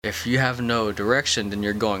If you have no direction, then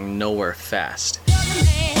you're going nowhere fast.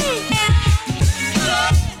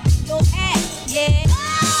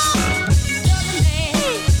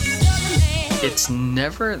 It's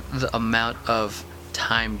never the amount of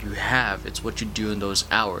time you have, it's what you do in those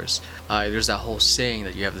hours. There's that whole saying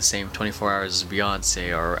that you have the same 24 hours as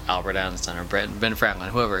Beyonce or Albert Einstein or Ben Franklin,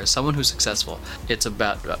 whoever, someone who's successful. It's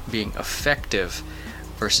about being effective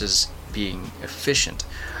versus being efficient.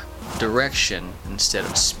 Direction instead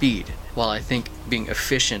of speed. While I think being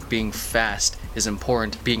efficient, being fast is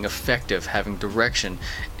important, being effective, having direction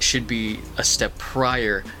should be a step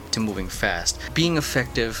prior to moving fast. Being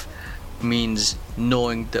effective means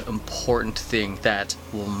knowing the important thing that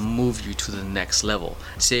will move you to the next level.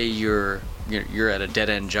 Say you're at a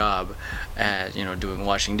dead-end job at doing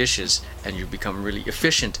washing dishes, and you become really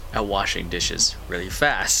efficient at washing dishes really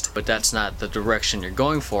fast, but that's not the direction you're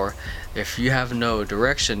going for. If you have no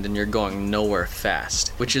direction, then you're going nowhere fast,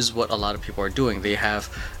 which is what a lot of people are doing.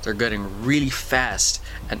 They're getting really fast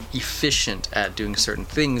and efficient at doing certain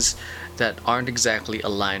things that aren't exactly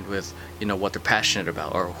aligned with what they're passionate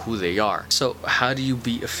about or who they are. So how do you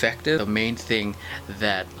be effective? The main thing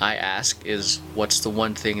that I ask is, what's the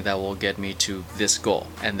one thing that will get me to this goal?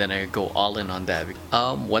 And then I go all in on that.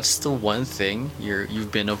 What's the one thing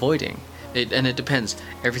you've been avoiding? It depends.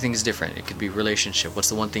 Everything's different. It could be relationship. What's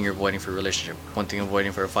the one thing you're avoiding for relationship? One thing you're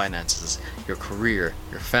avoiding for finances, your career,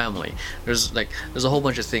 your family. There's a whole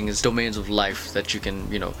bunch of things, domains of life that you can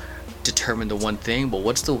determine the one thing, but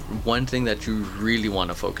what's the one thing that you really want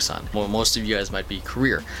to focus on? Well, most of you guys might be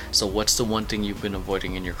career. So what's the one thing you've been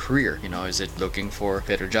avoiding in your career? Is it looking for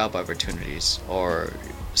better job opportunities or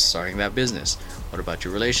starting that business? What about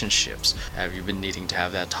your relationships? Have you been needing to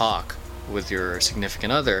have that talk with your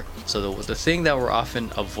significant other? So the thing that we're often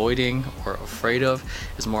avoiding or afraid of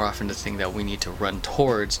is more often the thing that we need to run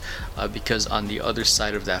towards, because on the other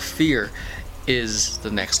side of that fear is the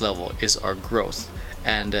next level, is our growth.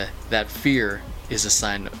 And that fear is a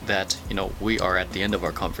sign that we are at the end of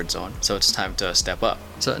our comfort zone, so it's time to step up.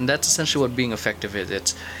 And that's essentially what being effective is.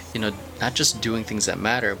 It's not just doing things that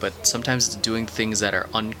matter, but sometimes it's doing things that are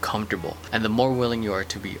uncomfortable. And the more willing you are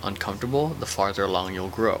to be uncomfortable, the farther along you'll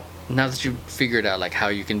grow. Now that you've figured out how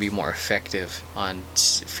you can be more effective on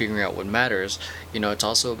figuring out what matters, it's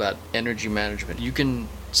also about energy management. You can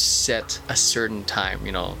set a certain time,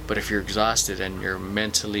 but if you're exhausted and you're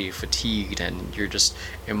mentally fatigued and you're just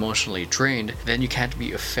emotionally drained, then you can't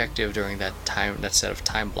be effective during that set of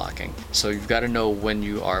time blocking. So you've got to know when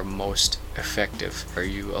you are most effective. Are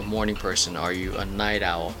you a morning person? Are you a night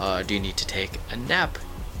owl? Do you need to take a nap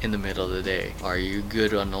in the middle of the day? Are you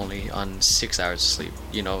good on 6 hours of sleep?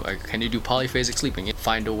 Can you do polyphasic sleeping?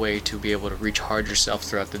 Find a way to be able to recharge yourself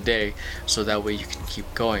throughout the day, so that way you can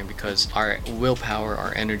keep going, because our willpower,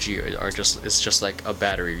 our energy it's just like a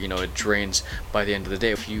battery. It drains by the end of the day.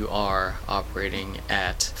 If you are operating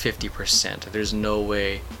at 50%, there's no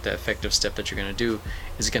way the effective step that you're going to do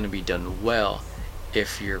is going to be done well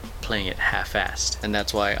if you're playing it half-assed. And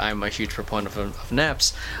that's why I'm a huge proponent of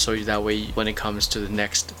naps, so that way when it comes to the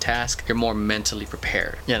next task, you're more mentally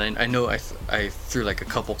prepared. Yeah, and I know I threw a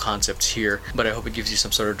couple concepts here, but I hope it gives you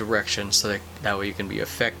some sort of direction, so that way you can be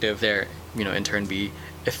effective there, in turn be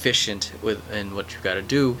efficient in what you've got to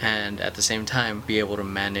do, and at the same time be able to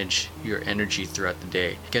manage your energy throughout the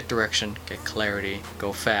day. Get direction, get clarity,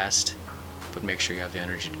 go fast, but make sure you have the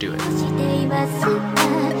energy to do it.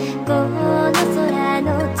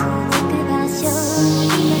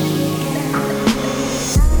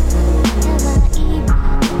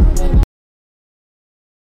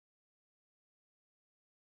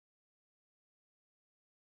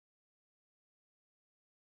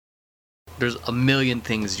 There's a million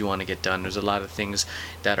things you want to get done. There's a lot of things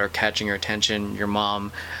that are catching your attention, your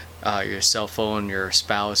mom, your cell phone, your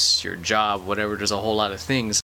spouse, your job, whatever. There's a whole lot of things.